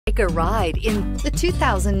Take a ride in the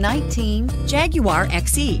 2019 Jaguar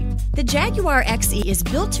XE. The Jaguar XE is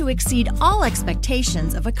built to exceed all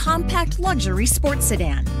expectations of a compact luxury sports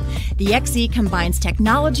sedan. The XE combines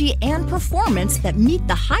technology and performance that meet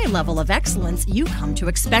the high level of excellence you come to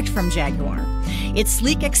expect from Jaguar. Its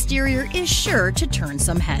sleek exterior is sure to turn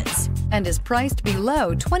some heads and is priced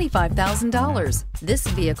below $25,000. This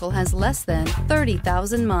vehicle has less than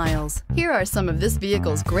 30,000 miles. Here are some of this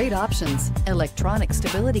vehicle's great options: electronic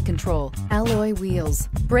stability control, alloy wheels,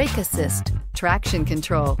 brake assist, traction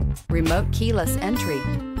control, remote keyless entry,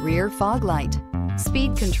 rear fog light,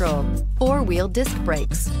 speed control, four-wheel disc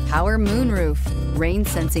brakes, power moonroof, rain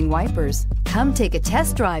sensing wipers. Come take a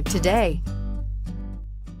test drive today.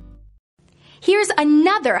 Here's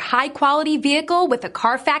another high-quality vehicle with a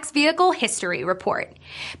Carfax Vehicle History Report.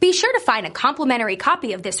 Be sure to find a complimentary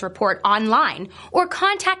copy of this report online or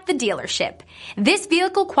contact the dealership. This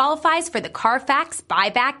vehicle qualifies for the Carfax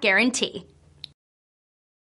Buyback Guarantee.